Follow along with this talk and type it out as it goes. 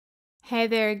Hey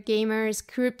there gamers,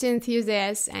 crypto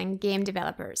enthusiasts and game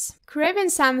developers. Craving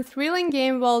some thrilling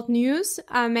game world news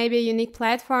or maybe a unique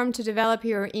platform to develop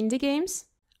your indie games?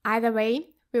 Either way,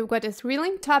 we've got a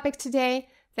thrilling topic today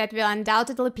that will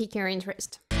undoubtedly pique your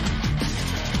interest.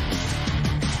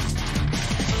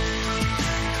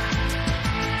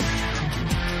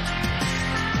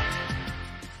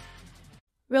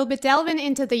 We'll be delving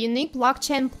into the unique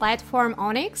blockchain platform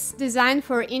Onix, designed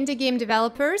for indie game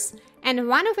developers, and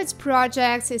one of its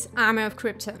projects is Army of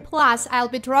Crypto. Plus, I'll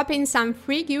be dropping some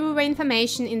free giveaway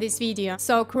information in this video,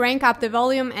 so crank up the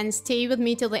volume and stay with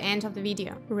me till the end of the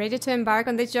video. Ready to embark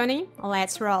on this journey?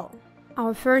 Let's roll!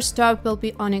 Our first stop will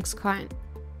be Onixcoin.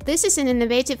 This is an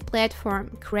innovative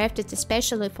platform crafted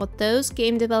especially for those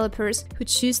game developers who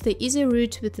choose the easy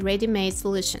route with ready-made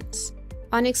solutions.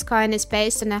 Onixcoin is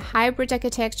based on a hybrid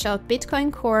architecture of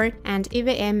Bitcoin Core and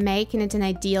EVM, making it an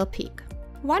ideal pick.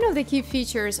 One of the key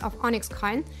features of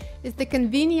Onixcoin is the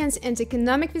convenience and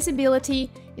economic visibility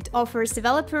it offers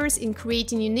developers in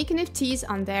creating unique NFTs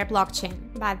on their blockchain.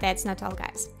 But that's not all,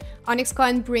 guys.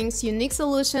 Onixcoin brings unique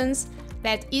solutions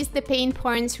that ease the pain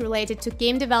points related to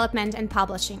game development and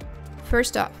publishing.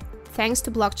 First off, thanks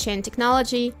to blockchain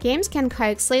technology, games can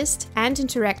coexist and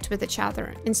interact with each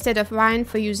other, instead of vying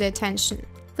for user attention.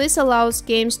 This allows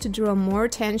games to draw more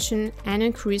attention and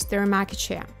increase their market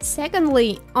share.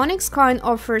 Secondly, Onixcoin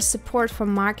offers support for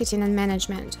marketing and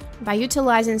management. By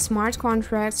utilizing smart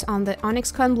contracts on the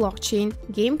Onixcoin blockchain,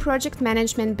 game project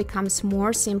management becomes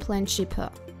more simple and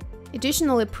cheaper.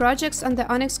 Additionally, projects on the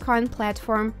Onixcoin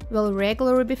platform will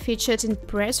regularly be featured in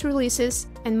press releases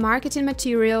and marketing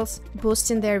materials,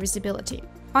 boosting their visibility.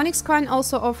 Onixcoin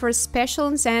also offers special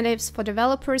incentives for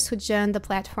developers who join the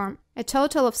platform. A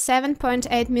total of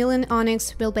 7.8 million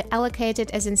Onix will be allocated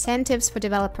as incentives for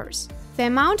developers. The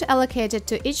amount allocated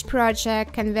to each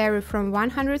project can vary from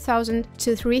 100,000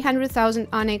 to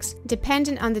 300,000 Onix,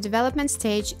 depending on the development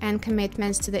stage and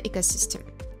commitments to the ecosystem.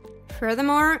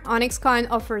 Furthermore, Onixcoin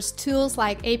offers tools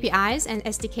like APIs and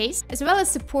SDKs, as well as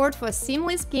support for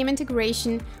seamless game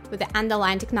integration with the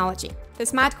underlying technology. The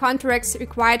smart contracts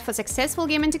required for successful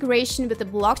game integration with the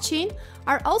blockchain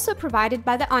are also provided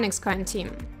by the Onixcoin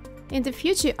team. In the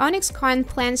future, Onixcoin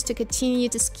plans to continue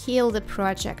to scale the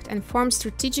project and form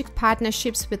strategic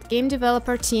partnerships with game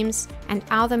developer teams and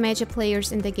other major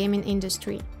players in the gaming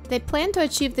industry. They plan to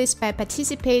achieve this by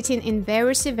participating in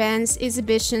various events,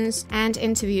 exhibitions, and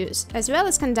interviews, as well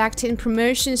as conducting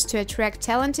promotions to attract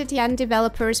talented young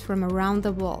developers from around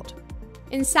the world.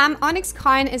 In sum,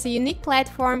 Onixcoin is a unique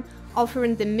platform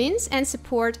offering the means and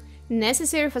support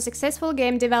necessary for successful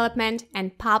game development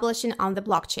and publishing on the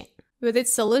blockchain. With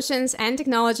its solutions and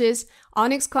technologies,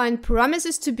 Onixcoin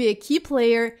promises to be a key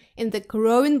player in the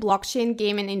growing blockchain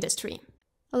gaming industry.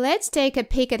 Let's take a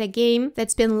peek at a game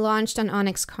that's been launched on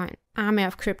Onixcoin, Army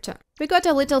of Crypto. We got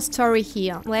a little story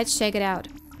here, let's check it out.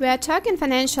 We are talking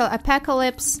financial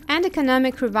apocalypse and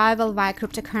economic revival via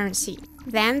cryptocurrency.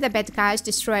 Then the bad guys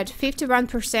destroyed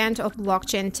 51% of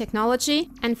blockchain technology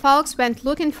and folks went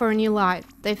looking for a new life.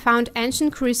 They found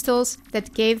ancient crystals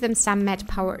that gave them some mad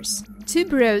powers. Two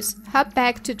bros hop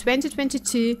back to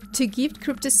 2022 to gift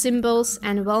crypto symbols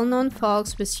and well-known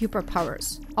folks with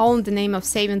superpowers, all in the name of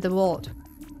saving the world.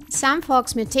 Some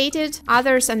folks mutated,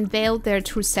 others unveiled their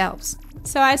true selves.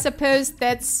 So I suppose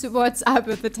that's what's up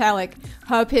with Vitalik.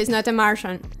 Hope he's not a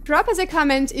Martian. Drop us a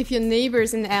comment if your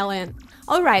neighbor's an alien.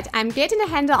 Alright, I'm getting a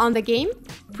handle on the game.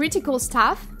 Pretty cool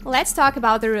stuff. Let's talk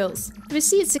about the rules. We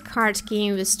see it's a card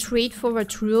game with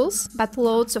straightforward rules, but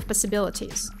loads of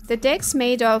possibilities. The deck's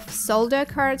made of soldier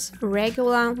cards,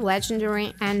 regular,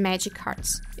 legendary, and magic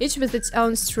cards, each with its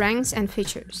own strengths and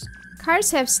features.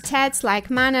 Cards have stats like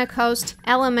mana cost,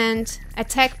 element,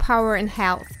 attack power, and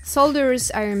health. Soldiers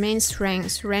are your main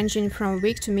strengths, ranging from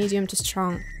weak to medium to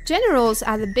strong. Generals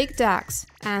are the big dogs,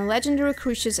 and legendary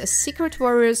creatures are secret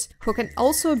warriors who can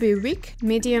also be weak,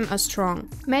 medium, or strong.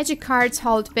 Magic cards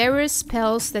hold various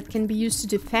spells that can be used to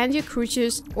defend your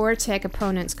creatures or attack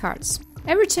opponents' cards.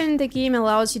 Every turn in the game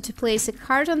allows you to place a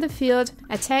card on the field,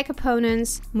 attack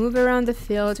opponents, move around the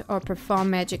field, or perform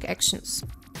magic actions.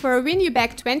 For a win you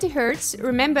back 20 Hz,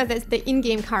 remember that's the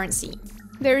in-game currency.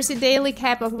 There is a daily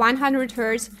cap of 100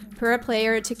 Hz per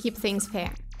player to keep things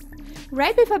fair.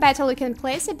 Right before battle you can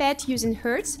place a bet using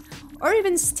Hz or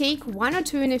even stake 1 or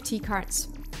 2 NFT cards.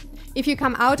 If you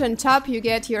come out on top, you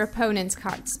get your opponent's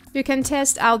cards. You can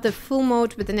test out the full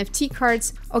mode with NFT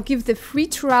cards or give the free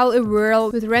trial a whirl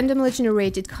with randomly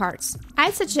generated cards.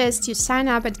 I suggest you sign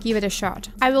up and give it a shot.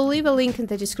 I will leave a link in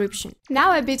the description.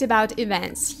 Now a bit about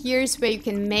events. Here's where you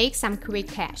can make some quick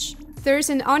cash. There's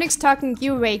an Onix token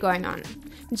giveaway going on.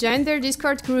 Join their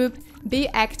Discord group, Be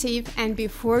active, and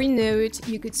before you know it,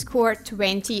 you could score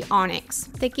 20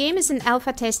 Onix. The game is in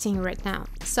alpha testing right now,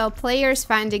 so players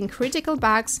finding critical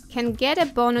bugs can get a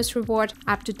bonus reward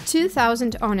up to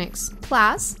 2000 Onix.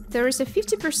 Plus, there is a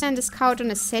 50% discount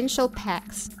on essential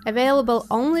packs, available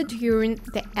only during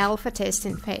the alpha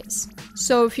testing phase.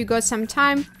 So if you got some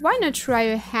time, why not try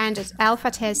your hand at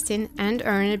alpha testing and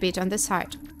earn a bit on the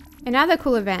side? Another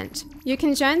cool event. You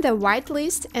can join the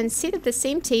whitelist and sit at the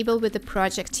same table with the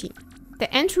project team.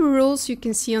 The entry rules you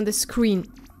can see on the screen.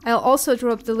 I'll also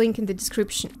drop the link in the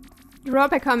description.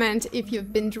 Drop a comment if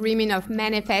you've been dreaming of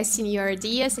manifesting your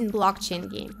ideas in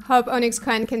BlockchainGame. Hope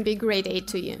Onixcoin can be a great aid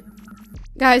to you.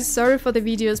 Guys, sorry for the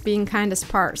videos being kinda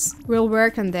sparse. We'll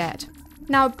work on that.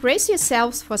 Now brace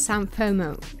yourselves for some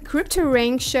FOMO.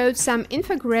 CryptoRank showed some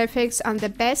infographics on the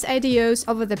best IDOs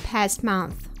over the past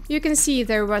month. You can see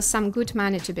there was some good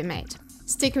money to be made.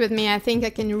 Stick with me, I think I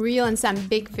can reel in some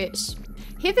big fish.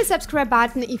 Hit the subscribe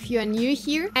button if you are new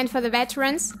here, and for the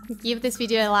veterans, give this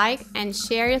video a like and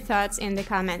share your thoughts in the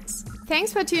comments.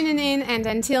 Thanks for tuning in, and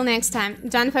until next time,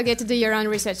 don't forget to do your own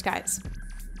research, guys.